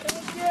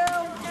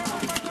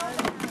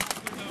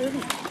 Thank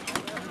you.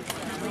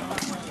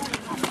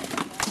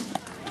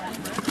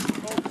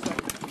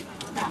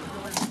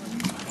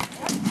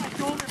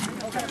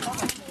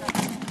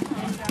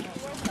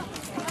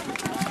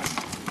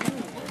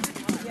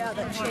 Yeah,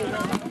 that's true.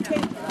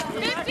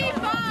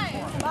 55.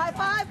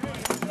 5.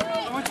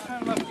 How much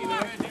time left, Tina?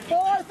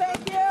 4, thank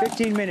you.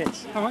 15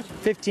 minutes. How much?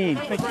 15.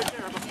 Want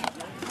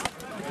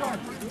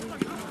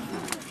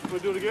to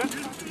do it again?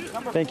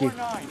 Thank you.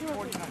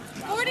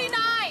 49.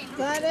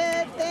 Got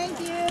it, thank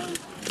you.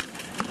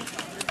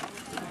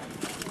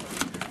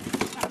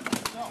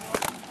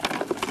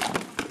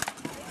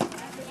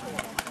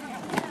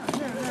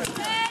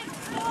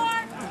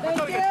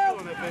 Thank you.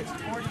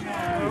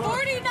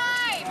 49.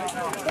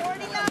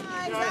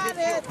 49, got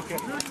it.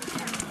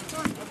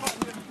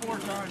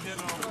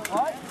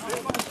 What?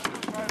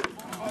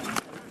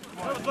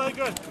 That was very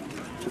good.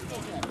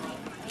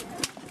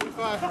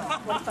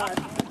 45.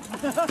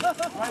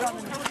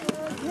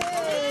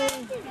 Yay.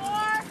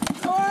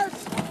 Scores.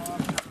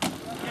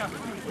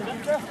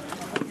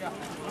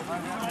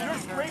 You're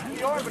straight in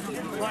the arm, but you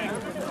didn't line.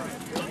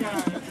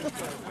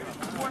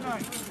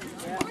 49.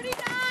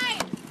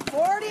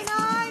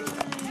 49.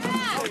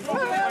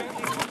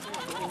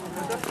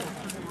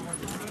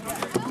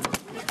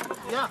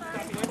 Yeah.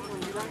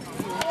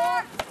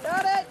 4,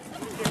 got it.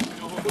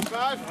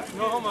 45.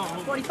 No, hold on.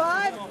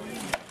 45,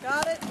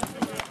 got it.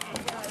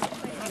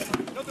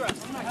 No threats.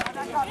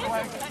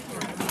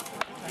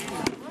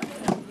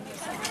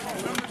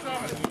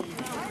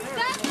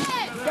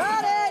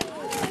 Got it.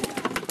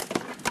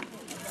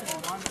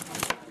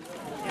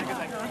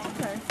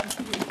 Okay.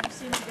 You've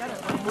seen me get it.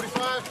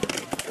 45.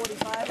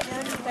 45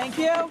 again. Thank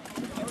you.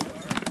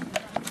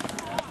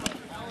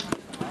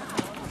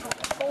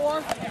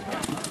 4.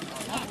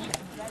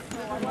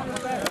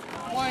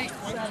 White.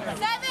 7.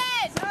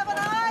 7,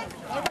 9.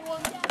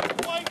 Everyone,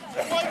 white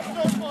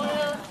circle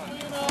here. So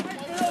you know.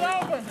 Field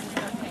open.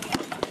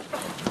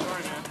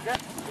 Sorry, sir.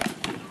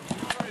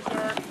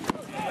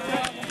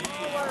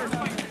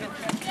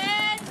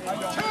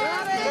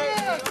 Got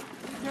it.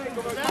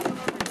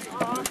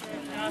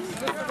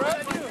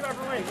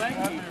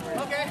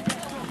 Okay.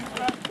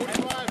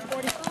 45.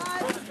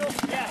 45.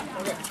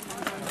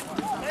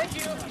 Thank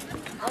you.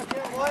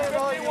 Okay, Wyatt,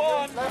 all you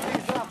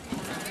lefties up.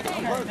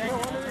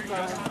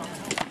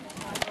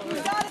 You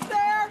got it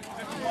there.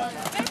 51.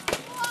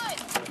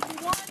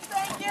 51,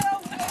 thank you.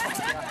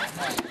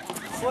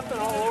 Slipping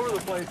all over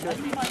the place here.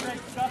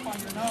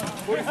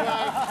 45.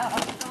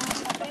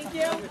 Thank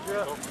you.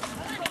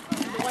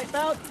 Wipe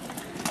out.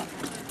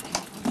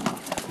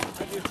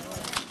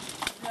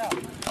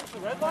 The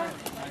red line?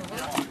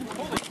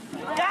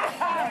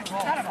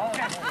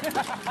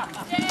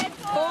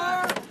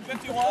 4.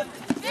 51.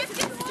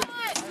 51.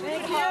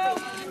 Thank you.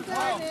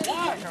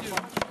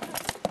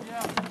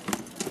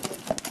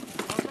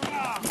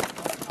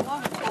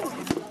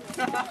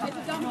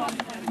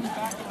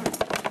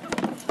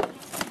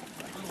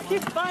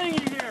 Keep finding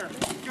you here.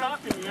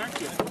 Shocking me, aren't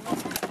you?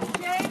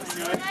 James,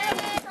 circle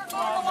the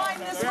line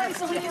this way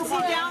so we can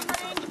see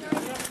downrange.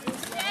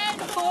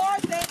 4,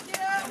 thank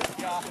you.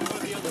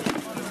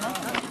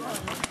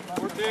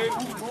 14.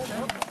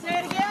 Say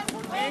it again.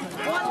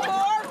 1,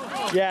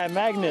 4. Yeah,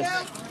 Magnus.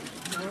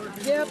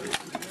 Yep.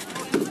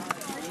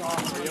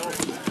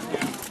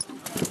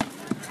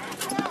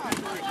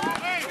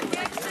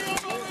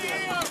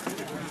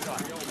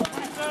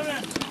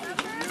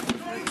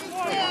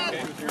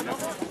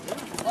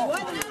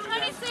 What?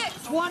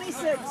 26.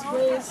 26,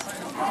 please.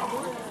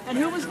 And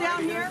who was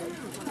down here?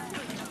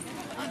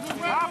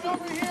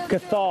 Over here.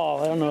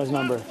 Cathal, I don't know his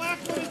number.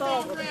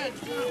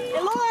 Hey,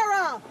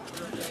 Laura!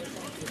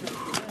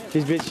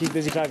 She's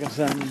busy talking to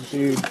some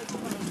dude.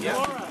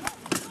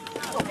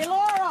 Hey,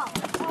 Laura!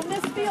 On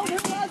this field, who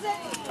was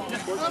it?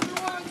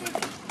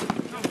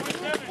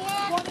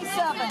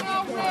 27.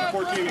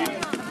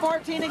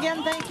 14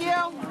 again, thank you.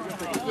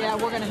 Yeah,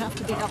 we're going to have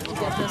to be up to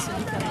get this.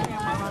 And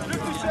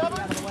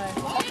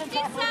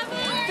 57?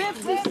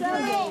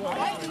 57.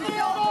 White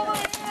field over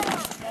here.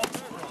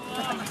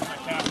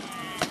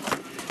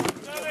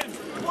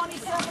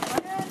 27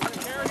 again.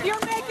 If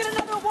you're making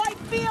another white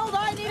field,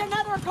 I need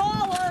another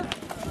caller.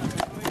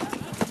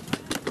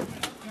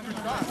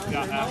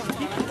 Yeah.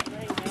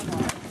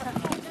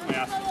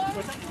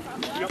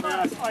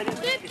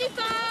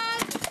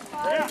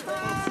 55! Yeah.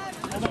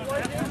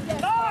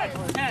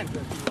 10.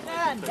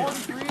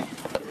 43!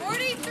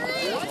 43.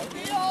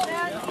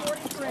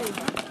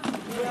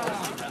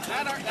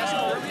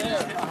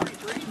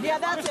 Yeah,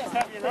 that's it.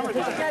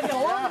 Okay, a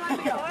long time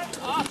to go.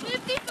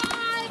 55!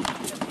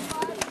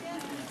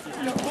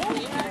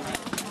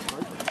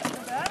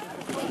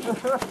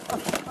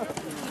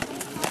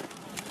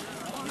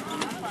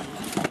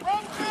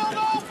 Front field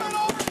open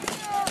over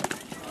here!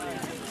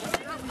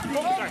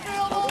 Front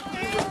field over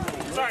here!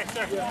 Sorry.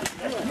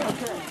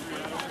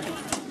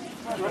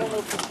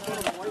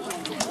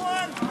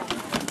 One!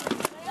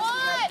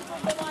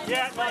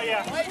 Yeah, no,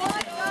 yeah.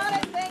 Got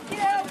it, thank you.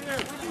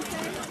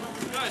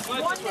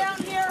 One down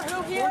here,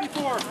 who here?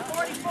 44.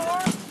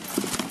 44.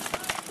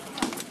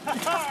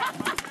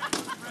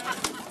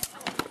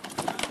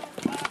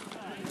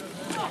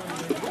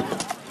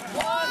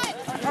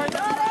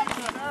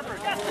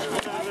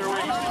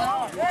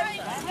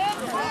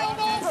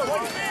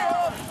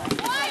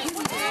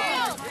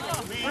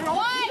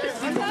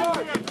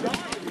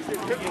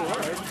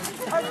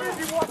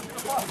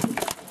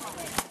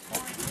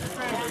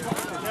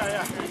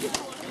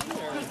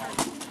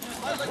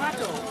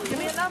 Give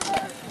me a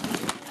number.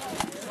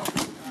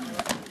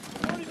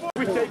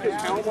 We take his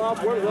helm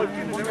off, we're looking,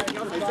 and everything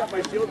else. I got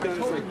my shield down.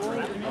 It's like,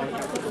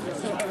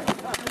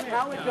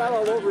 how it got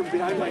all over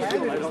behind my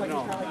shield, I don't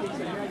know.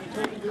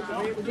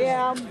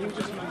 Yeah.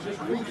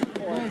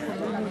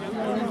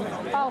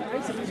 Oh, I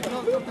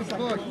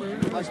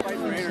was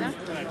fighting the rainer,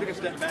 and I took a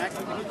step back,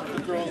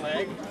 throw a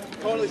leg,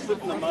 totally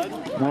slipped in the mud.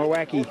 More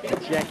wacky.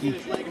 Jackie.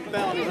 His leg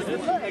fell, and he was like,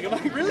 his leg. I'm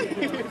like, really?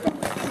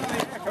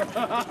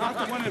 Not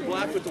the one in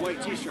black with the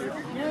white t-shirt.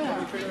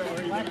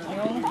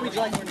 Would you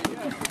like more?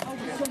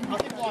 I'll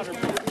take water.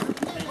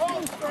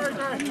 Oh, sorry.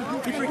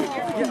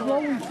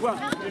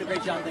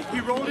 He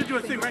rolled into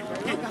a thing, right?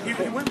 He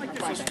went like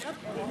this, he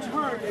stepped,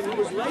 turned, and he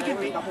was legging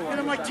me. And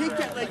I'm like, take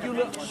that leg, you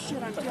little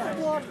shit, I'm dead.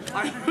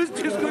 I was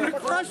just going to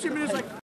crush him, and it's like,